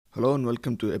Hello and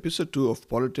welcome to episode 2 of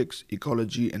Politics,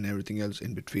 Ecology, and Everything Else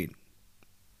in Between.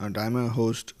 And I'm your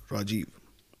host, Rajiv.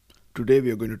 Today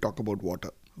we are going to talk about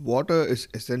water. Water is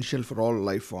essential for all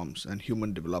life forms and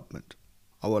human development.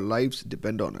 Our lives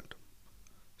depend on it.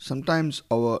 Sometimes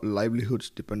our livelihoods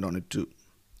depend on it too.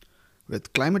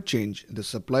 With climate change, the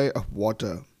supply of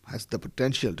water has the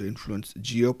potential to influence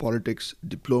geopolitics,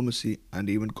 diplomacy, and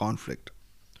even conflict.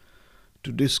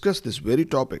 To discuss this very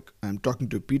topic, I am talking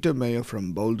to Peter Mayer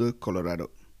from Boulder, Colorado.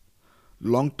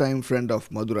 Longtime friend of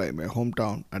Madurai, my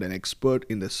hometown, and an expert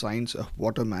in the science of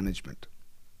water management.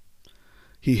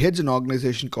 He heads an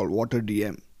organization called Water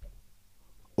DM.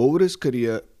 Over his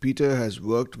career, Peter has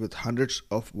worked with hundreds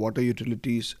of water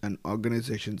utilities and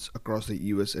organizations across the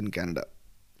US and Canada.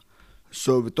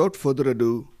 So, without further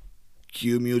ado,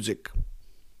 cue music.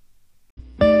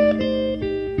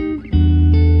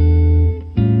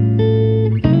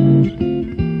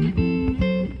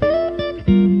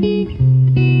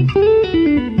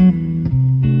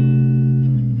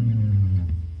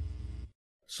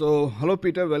 So, hello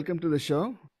Peter, welcome to the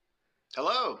show.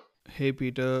 Hello. Hey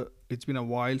Peter, it's been a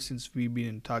while since we've been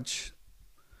in touch.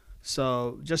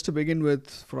 So, just to begin with,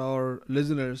 for our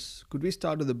listeners, could we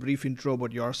start with a brief intro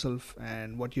about yourself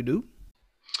and what you do?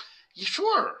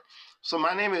 Sure. So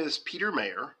my name is Peter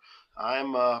Mayer.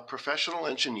 I'm a professional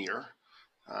engineer.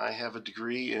 I have a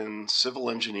degree in civil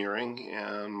engineering,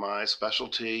 and my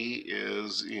specialty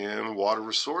is in water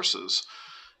resources,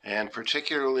 and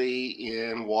particularly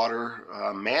in water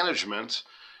management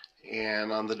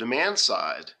and on the demand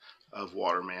side of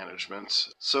water management.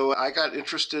 So I got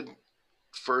interested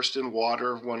first in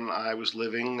water when I was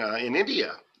living in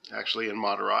India, actually in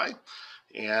Madurai,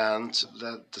 and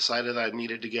that decided I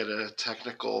needed to get a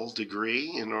technical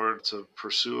degree in order to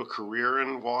pursue a career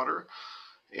in water.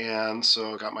 And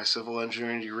so I got my civil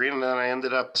engineering degree, and then I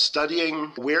ended up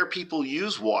studying where people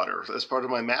use water as part of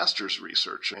my master's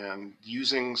research and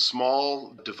using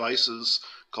small devices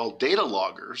called data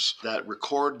loggers that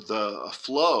record the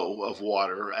flow of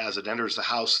water as it enters the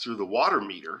house through the water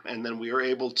meter. And then we were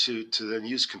able to then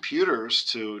use computers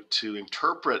to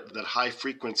interpret that high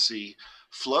frequency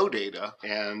flow data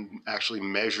and actually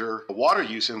measure water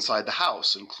use inside the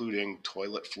house, including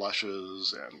toilet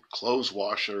flushes and clothes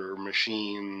washer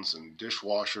machines and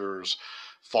dishwashers,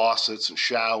 faucets and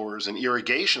showers and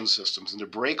irrigation systems, and to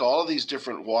break all of these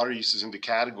different water uses into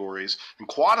categories and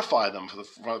quantify them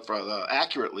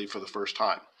accurately for the first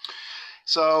time.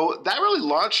 So that really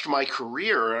launched my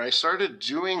career, and I started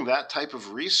doing that type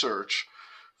of research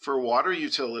for water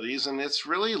utilities, and it's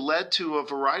really led to a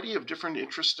variety of different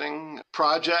interesting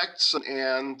projects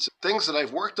and things that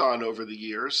I've worked on over the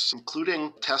years,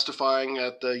 including testifying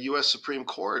at the U.S. Supreme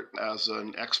Court as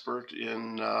an expert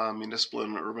in municipal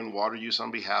and urban water use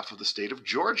on behalf of the state of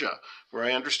Georgia, where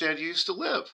I understand you used to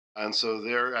live. And so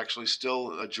they're actually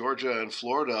still, Georgia and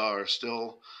Florida are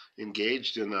still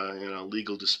engaged in a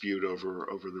legal dispute over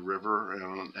the river,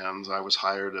 and I was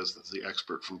hired as the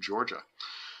expert from Georgia.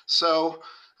 So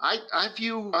I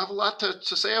have a lot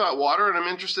to say about water, and I'm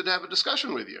interested to have a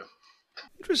discussion with you.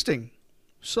 Interesting.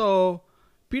 So,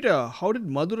 Peter, how did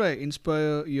Madurai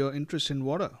inspire your interest in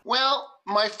water? Well,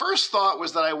 my first thought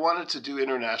was that I wanted to do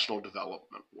international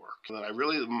development work. That I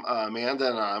really, Amanda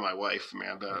and I, my wife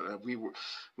Amanda, we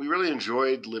really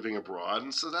enjoyed living abroad,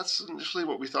 and so that's initially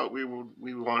what we thought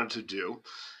we wanted to do.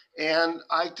 And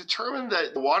I determined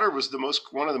that water was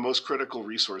one of the most critical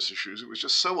resource issues. It was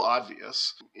just so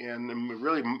obvious, and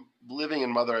really living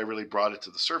in Mother, I really brought it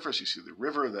to the surface. You see the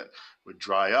river that would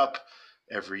dry up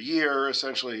every year,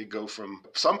 essentially go from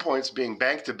some points being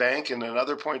bank to bank and then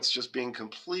other points just being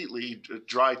completely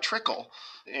dry trickle.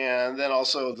 And then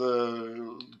also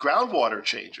the groundwater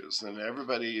changes, and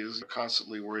everybody is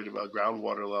constantly worried about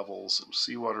groundwater levels and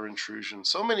seawater intrusion,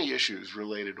 so many issues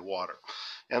related to water.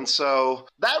 And so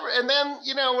that, and then,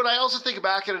 when I also think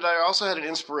back at it, I also had an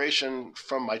inspiration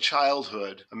from my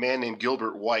childhood, a man named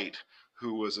Gilbert White,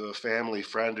 who was a family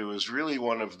friend who was really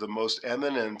one of the most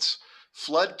eminent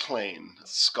floodplain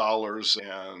scholars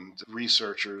and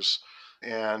researchers.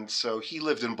 And so he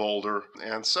lived in Boulder.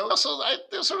 And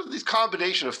there's sort of these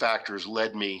combination of factors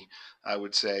led me, I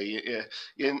would say,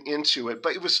 into it.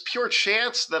 But it was pure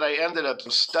chance that I ended up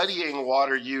studying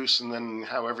water use and then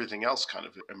how everything else kind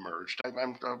of emerged.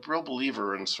 I'm a real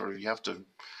believer in sort of you have to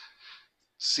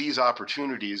seize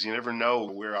opportunities. You never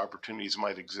know where opportunities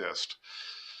might exist.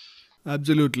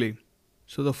 Absolutely.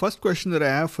 So, the first question that I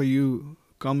have for you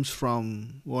comes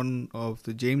from one of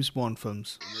the James Bond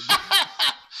films.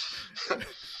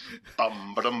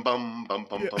 Bum ba dum bum bum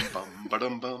bum bum bum ba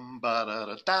dum bum ba da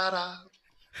da da da.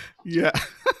 Yeah.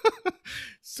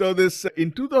 So this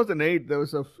in 2008 there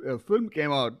was a film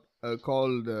came out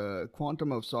called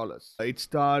Quantum of Solace. It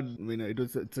starred,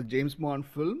 it's a James Bond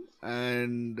film,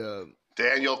 and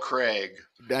Daniel Craig.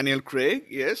 Daniel Craig,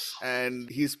 yes, and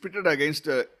he's pitted against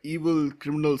a evil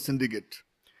criminal syndicate.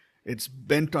 It's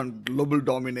bent on global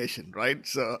domination, right?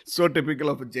 So typical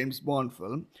of a James Bond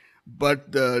film.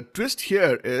 But the twist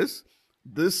here is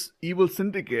this evil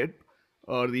syndicate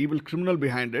or the evil criminal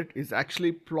behind it is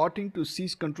actually plotting to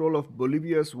seize control of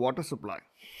Bolivia's water supply.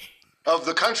 Of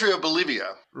the country of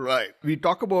Bolivia. Right. We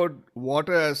talk about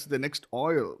water as the next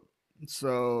oil.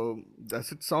 So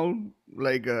does it sound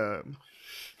like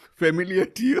familiar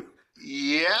to you?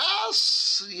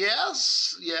 Yes,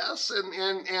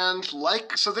 and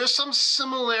like so, there's some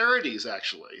similarities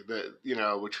actually that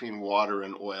between water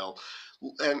and oil,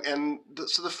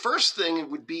 so the first thing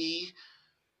would be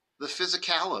the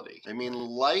physicality. I mean,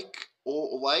 like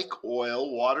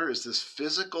oil, water is this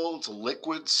physical, it's a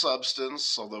liquid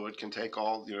substance, although it can take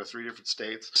all, three different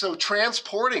states. So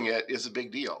transporting it is a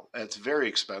big deal. It's very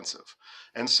expensive.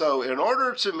 And so in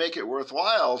order to make it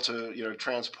worthwhile to,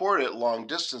 transport it long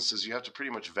distances, you have to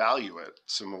pretty much value it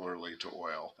similarly to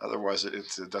oil. Otherwise,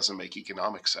 it doesn't make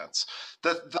economic sense.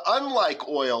 Unlike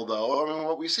oil, though, I mean,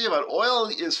 what we see about oil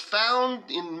is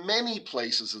found in many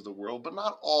places of the world, but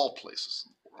not all places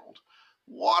in the world.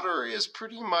 Water is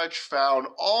pretty much found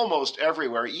almost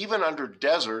everywhere, even under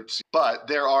deserts, but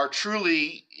there are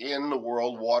truly in the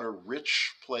world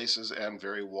water-rich places and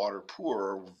very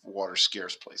water-poor,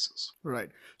 water-scarce places. Right.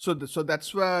 So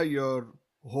that's where your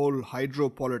whole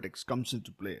hydropolitics comes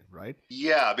into play, right?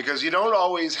 Yeah, because you don't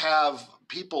always have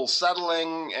people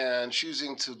settling and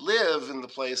choosing to live in the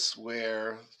place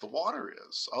where the water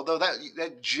is. Although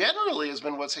that generally has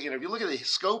been what's, if you look at the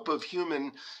scope of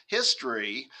human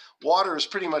history, water has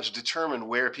pretty much determined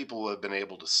where people have been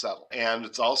able to settle. And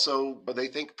it's also, they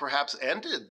think, perhaps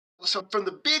ended. So from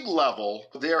the big level,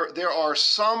 there are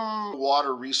some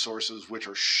water resources which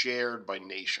are shared by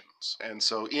nations. And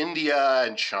so India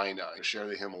and China share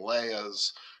the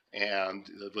Himalayas, and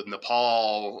with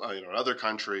Nepal, and other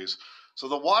countries. So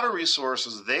the water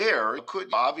resources there could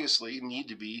obviously need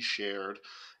to be shared,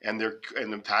 and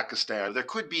in Pakistan there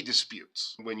could be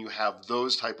disputes when you have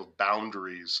those type of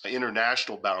boundaries,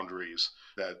 international boundaries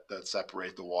that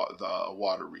separate the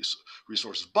water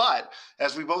resources. But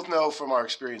as we both know from our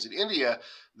experience in India,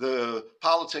 the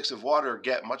politics of water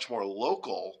get much more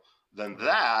local than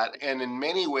that. And in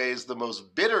many ways, the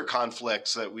most bitter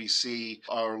conflicts that we see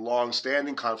are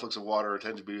long-standing conflicts of water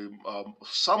tend to be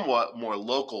somewhat more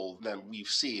local than we've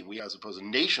seen. As opposed to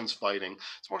nations fighting,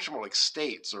 it's much more like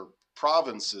states or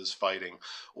provinces fighting,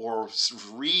 or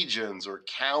regions or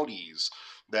counties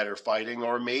that are fighting,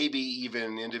 or maybe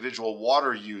even individual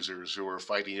water users who are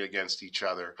fighting against each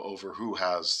other over who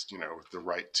has, the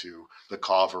right to the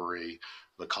Cauvery,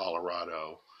 the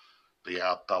Colorado, the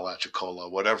Apalachicola,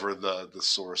 whatever the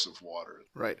source of water.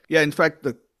 Right. Yeah. In fact,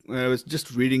 I was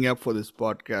just reading up for this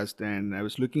podcast, and I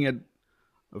was looking at,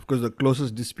 of course, the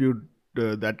closest dispute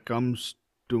that comes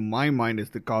to my mind is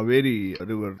the Kaveri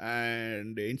River,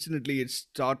 and incidentally, it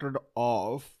started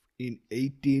off in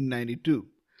 1892.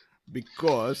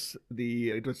 Because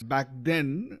it was back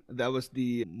then, that was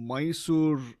the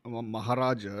Mysore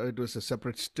Maharaja. It was a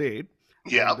separate state.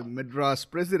 Yeah. And the Madras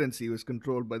presidency was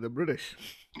controlled by the British.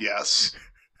 Yes.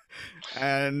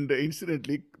 And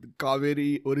incidentally,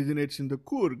 Kaveri originates in the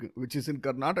Coorg, which is in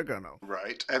Karnataka now.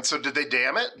 Right. And so did they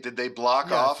dam it? Did they block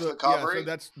off the Kaveri?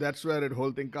 Yeah, so that's where the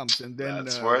whole thing comes. And then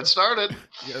that's where it started.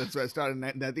 Yeah, that's where it started.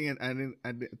 And I think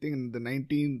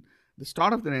in the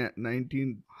start of the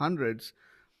 1900s,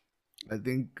 I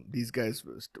think these guys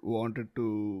wanted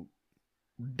to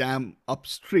dam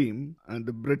upstream, and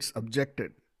the Brits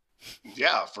objected.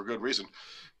 Yeah, for good reason.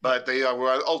 But they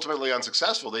were ultimately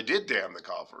unsuccessful. They did dam the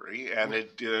Kaveri, and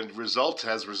it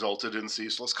has resulted in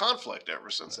ceaseless conflict ever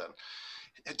since then.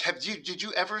 Did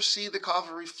you ever see the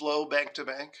Kaveri flow bank to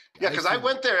bank? Yeah, because I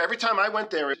went there. Every time I went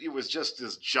there, it was just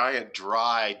this giant,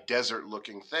 dry,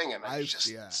 desert-looking thing, and it's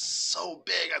just so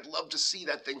big. I'd love to see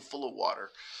that thing full of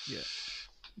water. Yeah.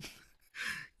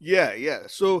 Yeah.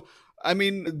 So, I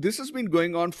mean, this has been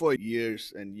going on for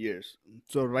years and years.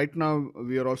 So right now,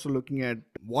 we are also looking at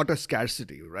water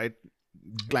scarcity, right?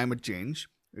 Climate change.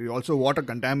 Also, water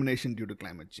contamination due to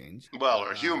climate change. Well,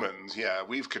 or humans,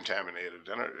 we've contaminated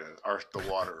the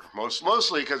water,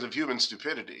 mostly because of human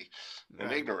stupidity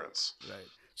and ignorance. Right.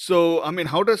 So, I mean,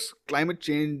 how does climate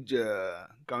change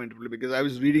come into play? Because I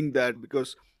was reading that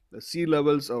because the sea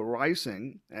levels are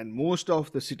rising and most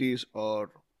of the cities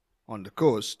are on the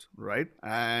coast, right?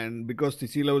 And because the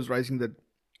sea level is rising, that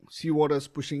seawater is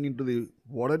pushing into the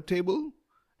water table,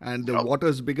 and the Oh, water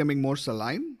is becoming more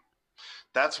saline.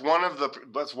 that's one of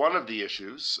the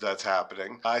issues that's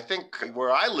happening. I think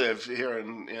where I live here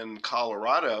in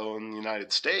Colorado in the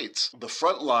United States, the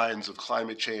front lines of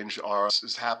climate change are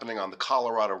is happening on the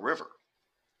Colorado River.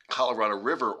 Colorado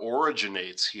River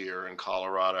originates here in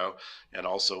Colorado and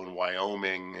also in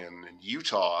Wyoming and in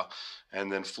Utah, and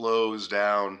then flows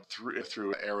down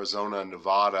through Arizona and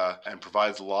Nevada and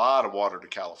provides a lot of water to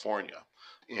California.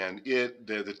 And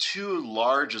they're the two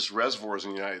largest reservoirs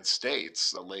in the United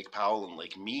States. Lake Powell and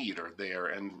Lake Mead are there,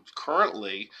 and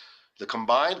currently the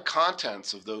combined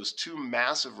contents of those two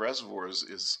massive reservoirs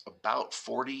is about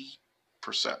 40%,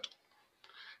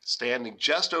 standing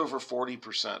just over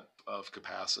 40% of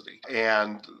capacity,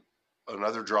 and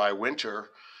another dry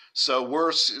winter. So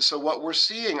what we're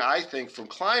seeing, I think, from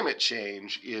climate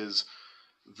change is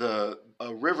the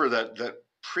a river that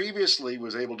previously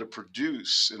was able to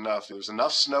produce enough. There was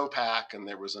enough snowpack and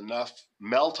there was enough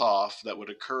melt off that would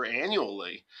occur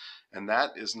annually, and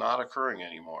that is not occurring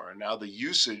anymore. And now the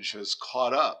usage has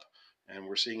caught up, and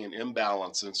we're seeing an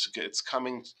imbalance. And it's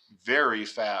coming very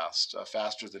fast,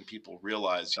 faster than people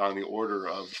realize. On the order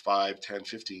of 5, 10,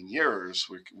 15 years,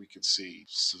 we could see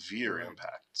severe Right.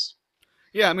 impacts.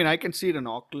 Yeah, I mean, I can see it in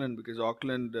Auckland because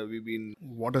Auckland, we've been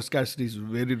water scarcity is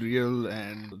very real,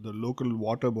 and the local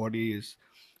water body is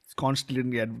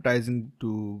constantly advertising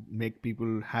to make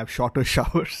people have shorter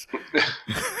showers.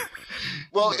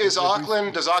 Well, But Does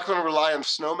Auckland rely on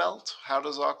snowmelt? How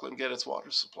does Auckland get its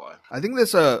water supply? I think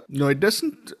there's a no. It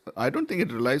doesn't. I don't think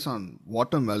it relies on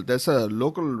water melt. There's a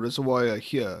local reservoir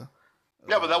here.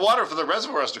 Yeah, but that water for the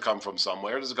reservoir has to come from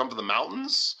somewhere. Does it come from the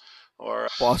mountains? Or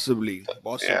Possibly, yeah,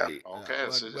 possibly. okay.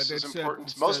 So But this is important.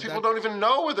 it's Most people that. don't even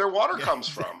know where their water Yeah, comes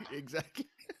from. exactly.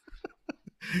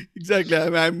 Exactly.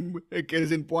 I'm a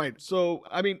case in point. So,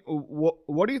 I mean,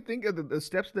 what do you think are the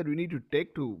steps that we need to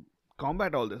take to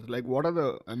combat all this? Like, what are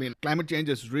the? I mean, climate change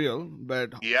is real,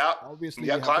 but Yeah, obviously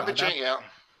yeah. we have to Climate change. Yeah.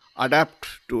 adapt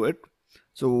to it.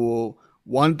 So,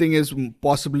 one thing is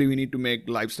possibly we need to make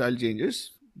lifestyle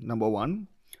changes. Number one,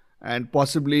 and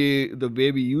possibly the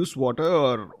way we use water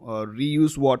or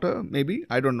reuse water. Maybe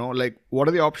I don't know. Like, what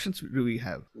are the options do we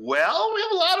have? Well, we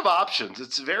have a lot of options.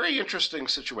 It's a very interesting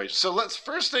situation. So let's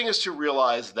first thing is to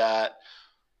realize that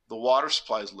the water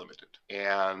supply is limited,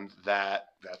 and that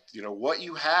what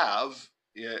you have,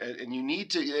 and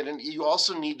you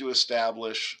also need to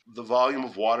establish the volume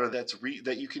of water that we're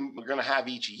going to have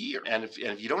each year. And if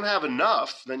you don't have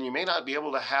enough, then you may not be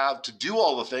able to have to do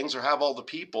all the things or have all the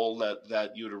people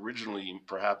that you'd originally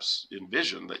perhaps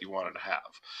envisioned that you wanted to have.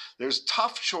 There's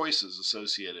tough choices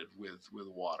associated with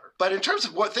water. But in terms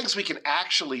of what things we can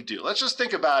actually do, let's just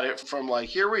think about it from like,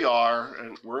 here we are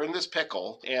and we're in this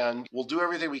pickle, and we'll do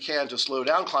everything we can to slow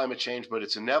down climate change, but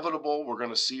it's inevitable. We're going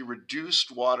to see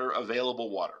reduced available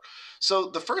water.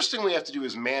 So the first thing we have to do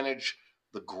is manage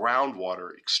the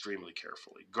groundwater extremely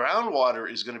carefully. Groundwater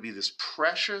is going to be this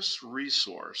precious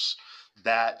resource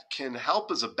that can help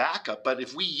as a backup, but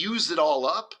if we use it all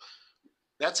up,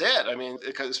 that's it. I mean,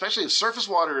 especially if surface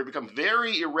water had become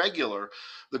very irregular,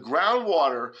 the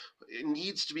groundwater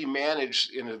needs to be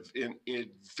managed in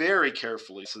very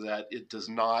carefully so that it does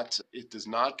not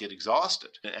get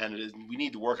exhausted. And we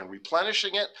need to work on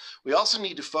replenishing it. We also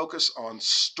need to focus on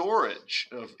storage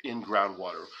in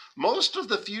groundwater. Most of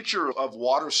the future of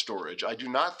water storage, I do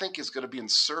not think is going to be in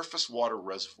surface water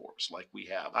reservoirs like we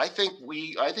have. I think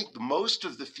most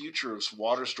of the future of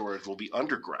water storage will be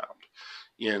underground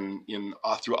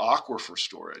through aquifer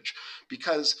storage,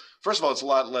 because first of all, it's a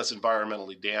lot less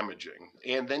environmentally damaging,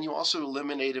 and then you also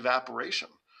eliminate evaporation.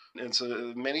 And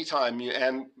so many times,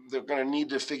 and they're going to need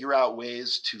to figure out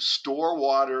ways to store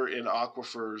water in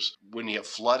aquifers when you have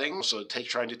flooding. So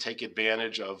trying to take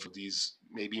advantage of these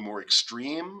maybe more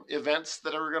extreme events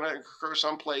that are going to occur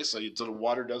someplace, so the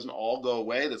water doesn't all go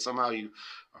away, that somehow you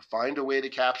find a way to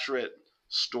capture it,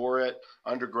 store it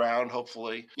underground,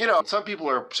 hopefully.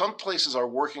 Some places are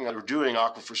working on or doing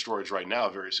aquifer storage right now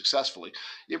very successfully.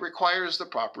 It requires the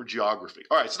proper geography.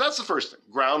 All right, so that's the first thing,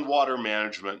 groundwater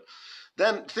management.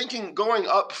 Then going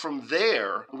up from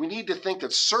there, we need to think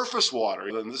that surface water,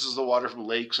 and this is the water from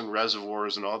lakes and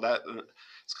reservoirs and all that,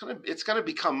 it's gonna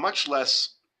become much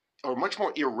less or much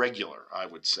more irregular, I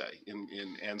would say.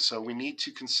 And so we need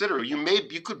to consider, you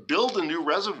could build a new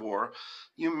reservoir,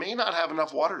 you may not have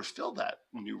enough water to fill that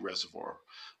new reservoir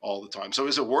all the time. So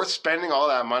is it worth spending all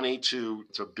that money to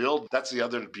build? That's the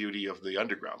other beauty of the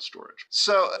underground storage.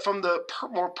 So from the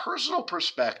more personal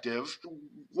perspective,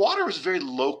 water is very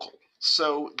local.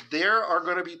 So there are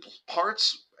going to be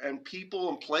parts and people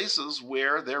and places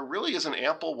where there really is an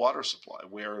ample water supply,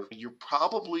 where you're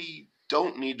probably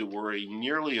don't need to worry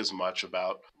nearly as much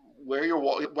about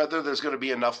whether there's going to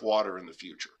be enough water in the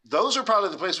future. Those are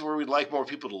probably the places where we'd like more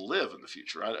people to live in the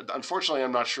future. Unfortunately,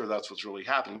 I'm not sure that's what's really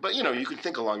happening. But you can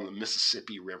think along the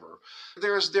Mississippi River.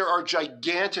 There are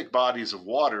gigantic bodies of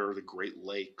water, the Great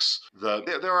Lakes.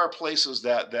 There are places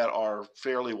that are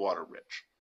fairly water rich.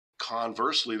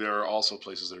 Conversely, there are also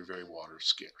places that are very water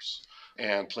scarce,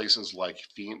 and places like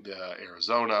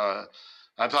Arizona.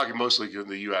 I'm talking mostly in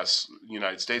the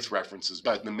United States references,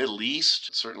 but in the Middle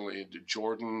East, certainly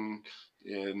Jordan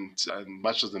and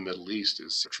much of the Middle East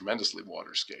is tremendously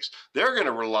water scarce. They're going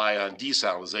to rely on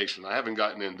desalination. I haven't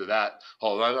gotten into that. I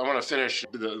want to finish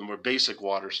the more basic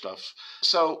water stuff.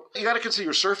 So you got to consider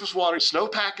your surface water.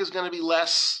 Snowpack is going to be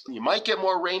less. You might get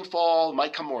more rainfall. It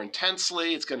might come more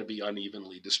intensely. It's going to be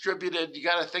unevenly distributed. You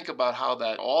got to think about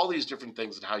all these different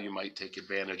things and how you might take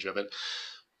advantage of it.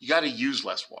 You got to use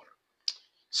less water.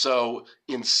 So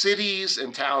in cities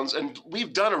and towns, and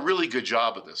we've done a really good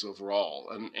job of this overall,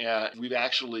 and we've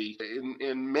actually,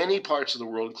 in many parts of the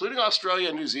world, including Australia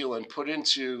and New Zealand, put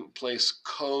into place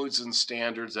codes and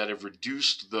standards that have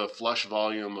reduced the flush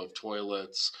volume of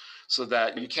toilets so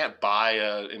that you can't buy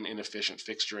an inefficient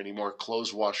fixture anymore.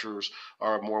 Clothes washers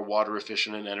are more water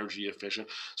efficient and energy efficient.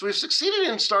 So we've succeeded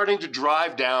in starting to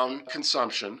drive down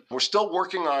consumption. We're still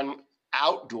working on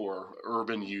outdoor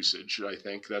urban usage. I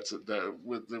think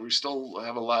we still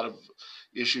have a lot of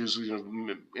issues,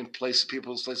 in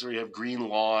people's places where you have green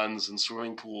lawns and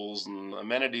swimming pools and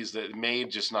amenities that may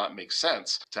just not make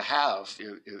sense to have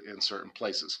in certain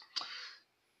places.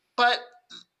 But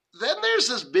then there's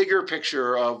this bigger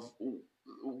picture of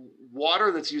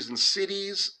water that's used in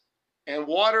cities and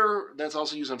water that's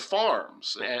also used in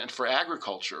farms and for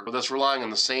agriculture that's relying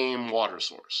on the same water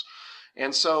source.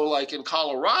 And so, like in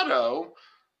Colorado,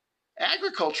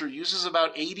 agriculture uses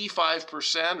about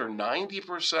 85% or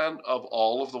 90% of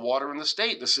all of the water in the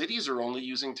state. The cities are only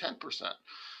using 10%.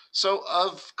 So,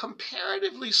 of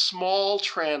comparatively small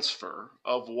transfer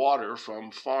of water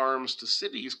from farms to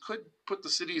cities could put the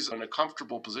cities in a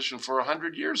comfortable position for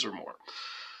 100 years or more.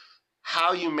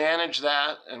 How you manage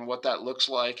that and what that looks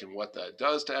like and what that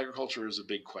does to agriculture is a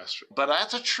big question. But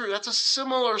that's a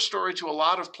similar story to a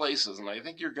lot of places. And I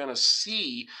think you're going to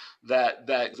see that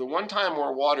the one time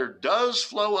where water does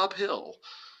flow uphill,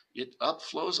 it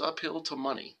flows uphill to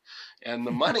money. And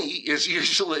the money is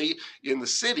usually in the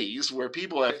cities where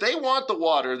people, if they want the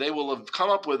water, they will have come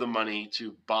up with the money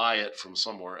to buy it from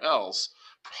somewhere else.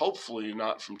 Hopefully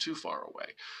not from too far away.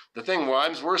 The thing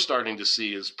we're starting to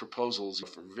see is proposals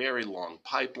for very long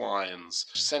pipelines,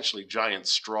 essentially giant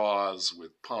straws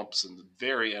with pumps and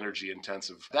very energy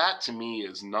intensive. That to me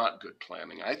is not good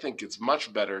planning. I think it's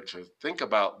much better to think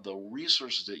about the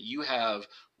resources that you have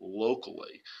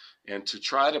locally and to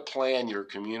try to plan your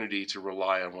community to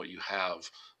rely on what you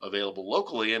have available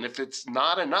locally. And if it's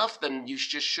not enough, then you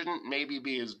just shouldn't maybe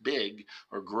be as big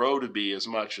or grow to be as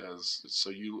much as so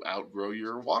you outgrow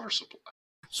your water supply.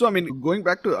 So, going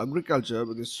back to agriculture,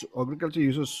 because agriculture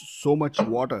uses so much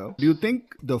water, do you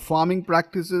think the farming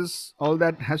practices, all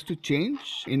that has to change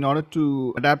in order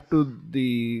to adapt to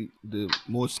the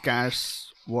more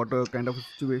scarce water kind of a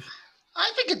situation? I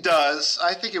think it does.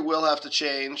 I think it will have to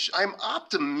change. I'm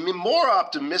more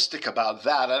optimistic about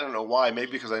that. I don't know why.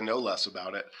 Maybe because I know less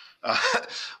about it.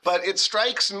 But it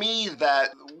strikes me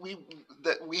that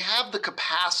we have the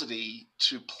capacity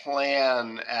to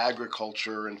plan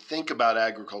agriculture and think about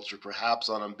agriculture perhaps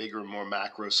on a bigger, more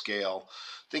macro scale.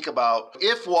 Think about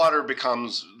if water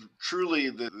becomes truly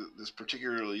this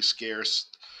particularly scarce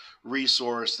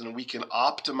resource, then we can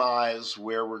optimize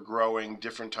where we're growing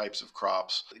different types of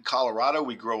crops. In Colorado,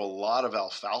 we grow a lot of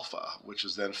alfalfa, which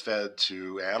is then fed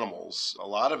to animals. A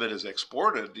lot of it is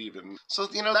exported even. So,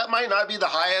 that might not be the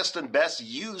highest and best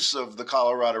use of the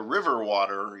Colorado River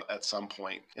water at some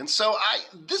point. And so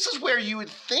this is where you would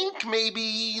think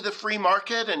maybe the free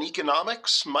market and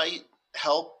economics might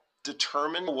help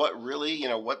determine what really,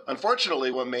 unfortunately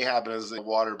what may happen is the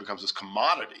water becomes this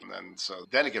commodity, and so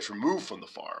then it gets removed from the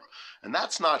farm. And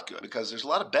that's not good because there's a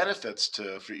lot of benefits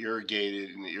for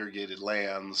irrigated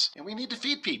lands, and we need to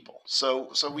feed people.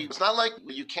 So it's not like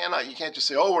you can't just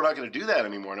say, oh, we're not going to do that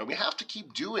anymore. No, we have to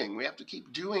keep doing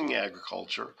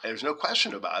agriculture. There's no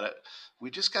question about it. We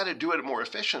just got to do it more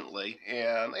efficiently.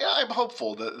 And I'm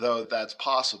hopeful that that's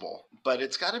possible. But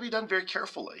it's got to be done very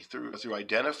carefully through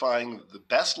identifying the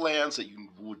best lands that you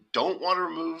don't want to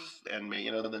remove, and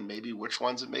then maybe which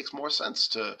ones it makes more sense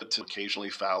to occasionally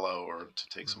fallow or to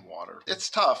take some water. It's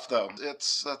tough though.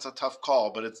 That's a tough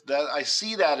call, but I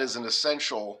see that as an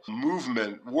essential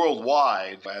movement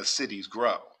worldwide as cities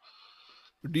grow.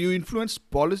 Do you influence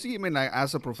policy? I mean,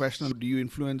 as a professional, do you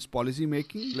influence policy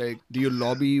making? Like, do you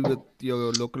lobby with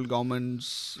your local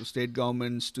governments, state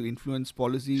governments to influence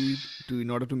policy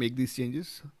in order to make these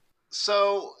changes?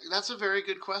 So that's a very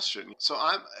good question. So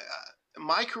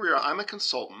my career, I'm a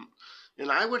consultant,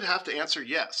 and I would have to answer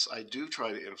yes. I do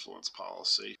try to influence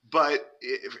policy, but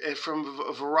from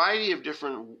a variety of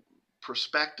different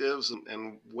perspectives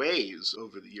and ways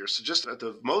over the years. So just at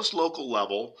the most local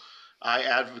level, I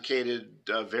advocated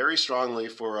very strongly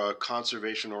for a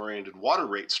conservation oriented water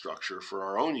rate structure for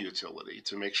our own utility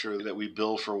to make sure that we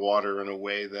bill for water in a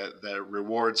way that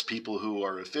rewards people who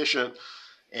are efficient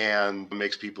and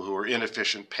makes people who are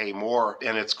inefficient pay more.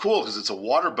 And it's cool because it's a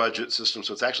water budget system,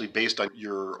 so it's actually based on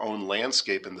your own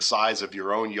landscape and the size of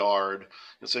your own yard.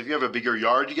 And so if you have a bigger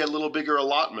yard, you get a little bigger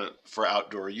allotment for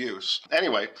outdoor use.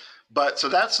 Anyway, but so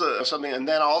that's something. And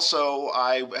then also,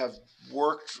 I have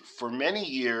worked for many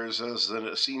years as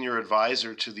a senior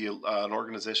advisor to an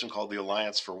organization called the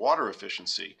Alliance for Water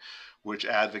Efficiency, which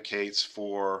advocates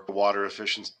for water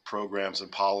efficient programs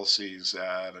and policies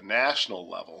at a national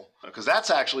level. Because that's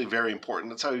actually very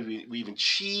important. That's how we've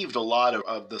achieved a lot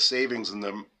of the savings in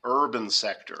the urban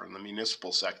sector and the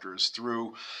municipal sectors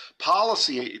through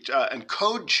policy and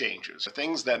code changes,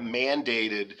 things that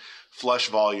mandated flush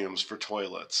volumes for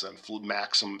toilets and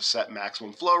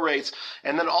maximum flow rates,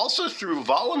 and then also through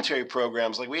voluntary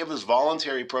programs. Like we have this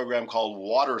voluntary program called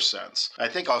WaterSense. I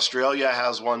think Australia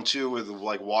has one too with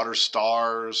like Water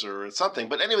Stars or something.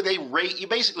 But anyway, they rate you,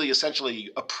 basically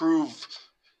essentially approve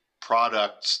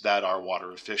products that are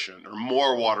water efficient or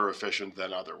more water efficient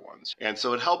than other ones. And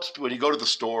so it helps when you go to the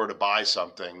store to buy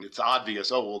something. It's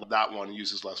obvious, oh, well, that one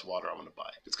uses less water, I'm going to buy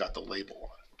it. It's got the label on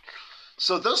it.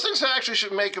 So those things actually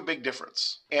should make a big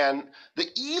difference. And the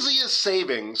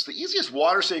easiest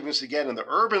water savings to get in the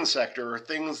urban sector are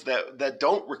things that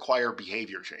don't require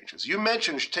behavior changes. You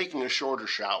mentioned taking a shorter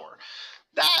shower.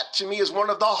 That, to me, is one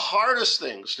of the hardest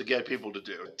things to get people to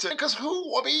do. Because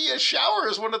a shower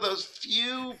is one of those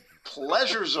few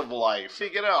pleasures of life.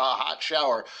 You get a hot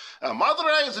shower. Mother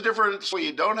and I is a different, so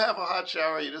you don't have a hot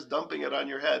shower, you're just dumping it on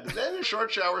your head. Then a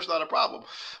short shower is not a problem.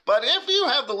 But if you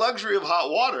have the luxury of hot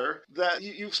water, that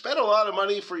you've spent a lot of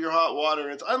money for your hot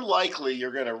water, it's unlikely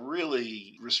you're going to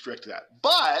really restrict that.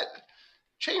 But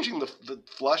changing the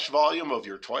flush volume of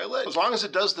your toilet, as long as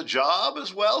it does the job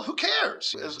as well, who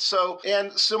cares? So,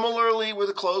 and similarly with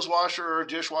a clothes washer or a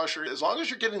dishwasher, as long as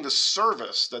you're getting the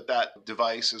service that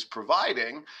device is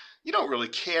providing, you don't really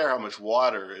care how much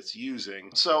water it's using.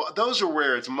 So those are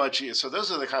where it's much easier. So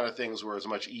those are the kind of things where it's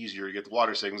much easier to get the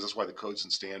water savings. That's why the codes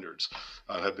and standards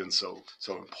have been so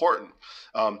important.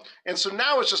 And so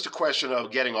now it's just a question of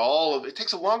getting it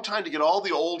takes a long time to get all the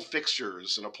old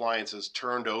fixtures and appliances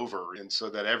turned over and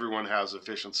so that everyone has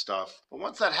efficient stuff. But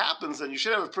once that happens, then you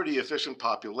should have a pretty efficient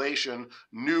population.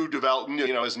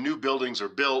 As new buildings are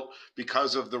built,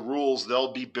 because of the rules,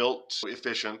 they'll be built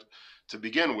efficient to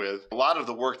begin with. A lot of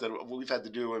the work that we've had to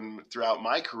do throughout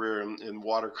my career in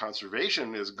water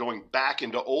conservation is going back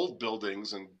into old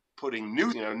buildings and putting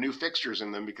new fixtures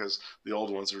in them because the old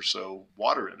ones are so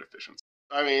water inefficient.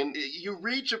 I mean, you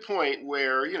reach a point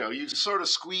where, you sort of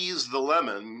squeeze the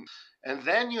lemon, and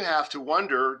then you have to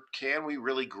wonder, can we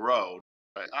really grow?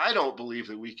 I don't believe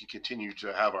that we can continue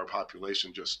to have our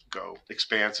population just go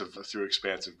through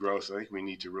expansive growth. I think we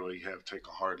need to really take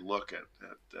a hard look at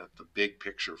the big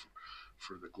picture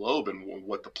for the globe and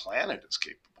what the planet is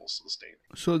capable of sustaining.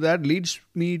 So that leads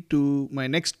me to my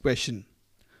next question.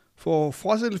 For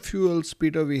fossil fuels,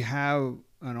 Peter, we have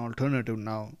an alternative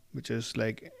now, which is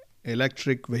like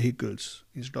electric vehicles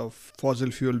instead of fossil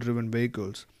fuel driven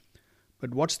vehicles.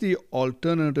 But what's the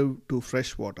alternative to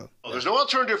fresh water? Well, there's no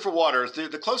alternative for water.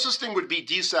 The closest thing would be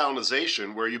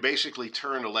desalination, where you basically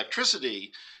turn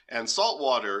electricity and salt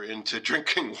water into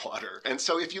drinking water. And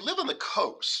so if you live on the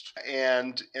coast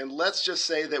and let's just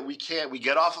say that we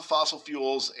get off of fossil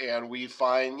fuels and we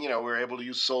find, we're able to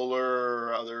use solar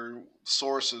or other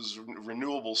sources,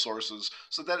 renewable sources,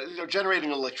 so that,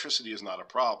 generating electricity is not a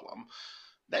problem,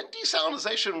 then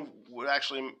desalination would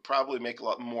actually probably make a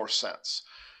lot more sense.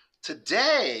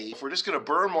 Today, if we're just going to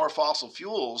burn more fossil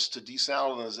fuels to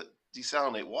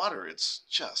desalinate water, it's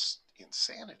just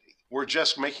insanity. We're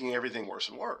just making everything worse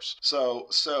and worse.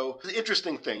 So the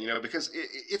interesting thing, because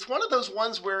it's one of those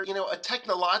ones where, a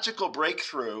technological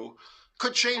breakthrough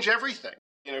could change everything.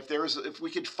 If we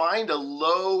could find a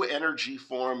low energy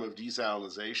form of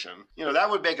desalination, that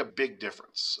would make a big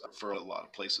difference for a lot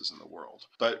of places in the world.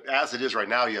 But as it is right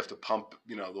now, you have to pump,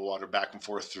 the water back and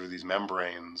forth through these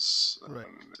membranes. Right.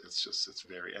 It's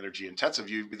very energy intensive.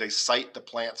 They site the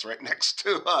plants right next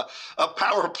to a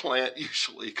power plant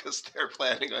usually because they're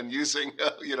planning on using,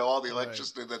 all the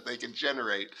electricity that they can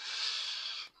generate.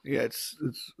 Yeah, it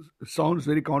sounds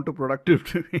very counterproductive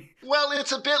to me. Well,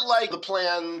 it's a bit like the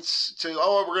plans we're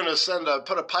going to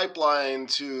put a pipeline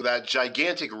to that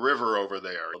gigantic river over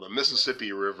there, the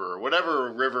Mississippi River, or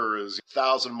whatever river is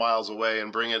 1,000 miles away,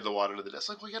 and bring the water to the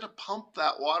desert. Like, we got to pump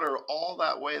that water all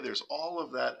that way. There's all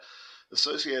of that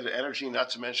associated energy, not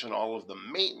to mention all of the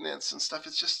maintenance and stuff.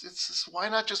 It's just why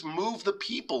not just move the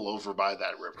people over by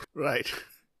that river? Right.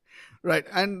 Right.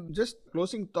 And just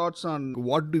closing thoughts on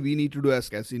what do we need to do as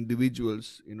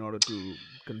individuals in order to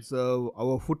conserve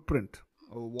our footprint,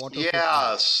 our water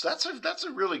Yes, that's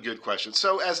a really good question.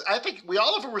 So as I think we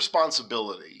all have a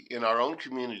responsibility in our own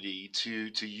community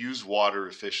to use water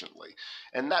efficiently.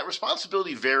 And that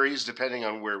responsibility varies depending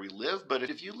on where we live. But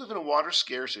if you live in a water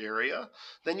scarce area,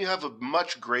 then you have a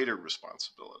much greater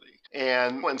responsibility.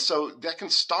 And so that can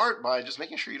start by just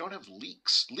making sure you don't have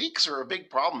leaks. Leaks are a big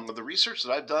problem. The research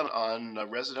that I've done on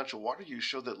residential water use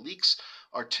show that leaks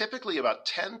are typically about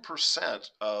 10%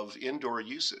 of indoor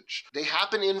usage. They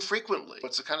happen infrequently.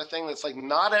 It's the kind of thing that's like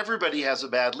not everybody has a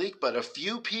bad leak, but a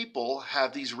few people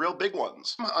have these real big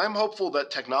ones. I'm hopeful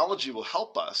that technology will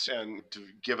help us and to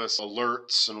give us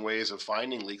alerts and ways of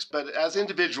finding leaks. But as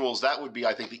individuals, that would be,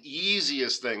 I think, the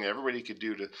easiest thing everybody could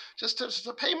do to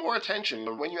pay more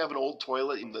attention. When you have an old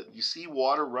toilet and you see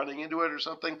water running into it or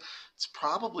something, it's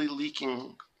probably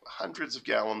leaking hundreds of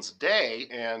gallons a day,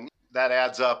 and that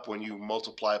adds up when you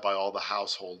multiply by all the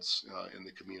households in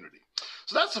the community.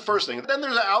 So that's the first thing. Then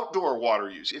there's outdoor water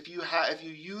use. If you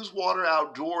use water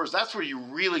outdoors, that's where you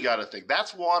really got to think.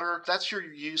 That's your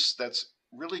use that's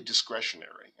really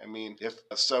discretionary. I mean, if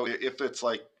it's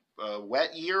like a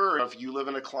wet year, or if you live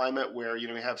in a climate where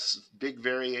you have big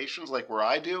variations like where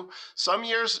I do, some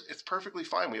years it's perfectly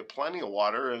fine. We have plenty of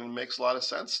water, and it makes a lot of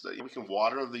sense that we can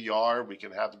water the yard, we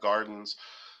can have gardens.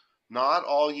 Not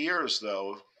all years,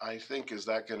 though, I think, is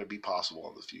that going to be possible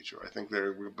in the future. I think we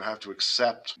have to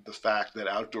accept the fact that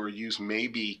outdoor use may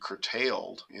be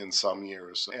curtailed in some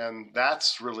years. And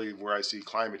that's really where I see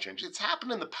climate change. It's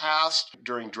happened in the past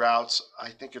during droughts. I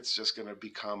think it's just going to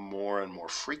become more and more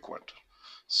frequent.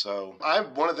 So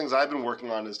one of the things I've been working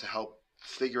on is to help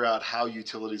figure out how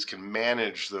utilities can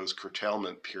manage those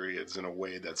curtailment periods in a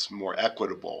way that's more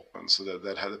equitable, and so that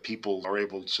the people are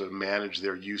able to manage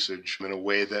their usage in a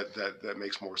way that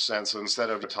makes more sense. So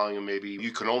instead of telling them maybe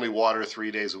you can only water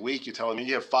 3 days a week, you tell them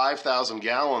you have 5,000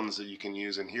 gallons that you can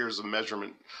use, and here's a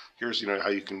measurement. Here's how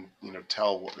you can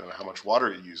tell how much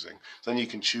water you're using. Then you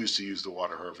can choose to use the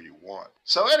water however you want.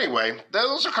 So anyway,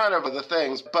 those are kind of the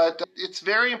things, but it's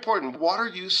very important. Water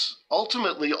use,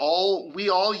 ultimately, we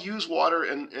all use water,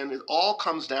 and it all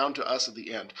comes down to us at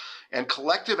the end. And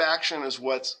collective action is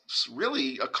what's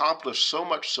really accomplished so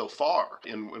much so far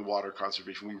in water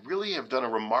conservation. We really have done a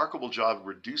remarkable job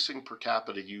reducing per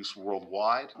capita use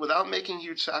worldwide without making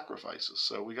huge sacrifices.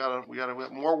 So we got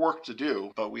more work to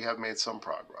do, but we have made some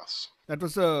progress. That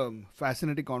was a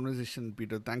fascinating conversation,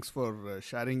 Peter. Thanks for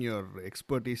sharing your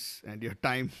expertise and your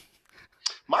time.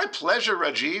 My pleasure,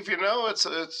 Rajiv.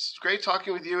 It's great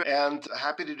talking with you, and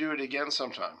happy to do it again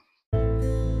sometime.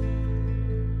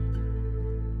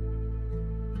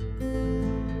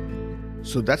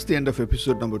 So that's the end of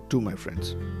episode number 2, my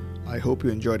friends. I hope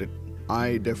you enjoyed it.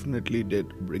 I definitely did,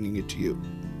 bringing it to you.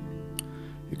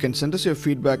 You can send us your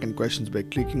feedback and questions by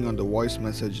clicking on the voice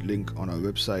message link on our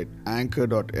website,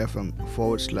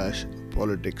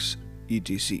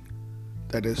 anchor.fm/politicsetc.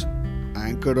 That is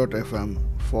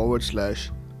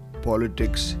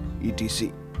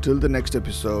anchor.fm/politicsetc. Till the next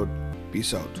episode,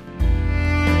 peace out.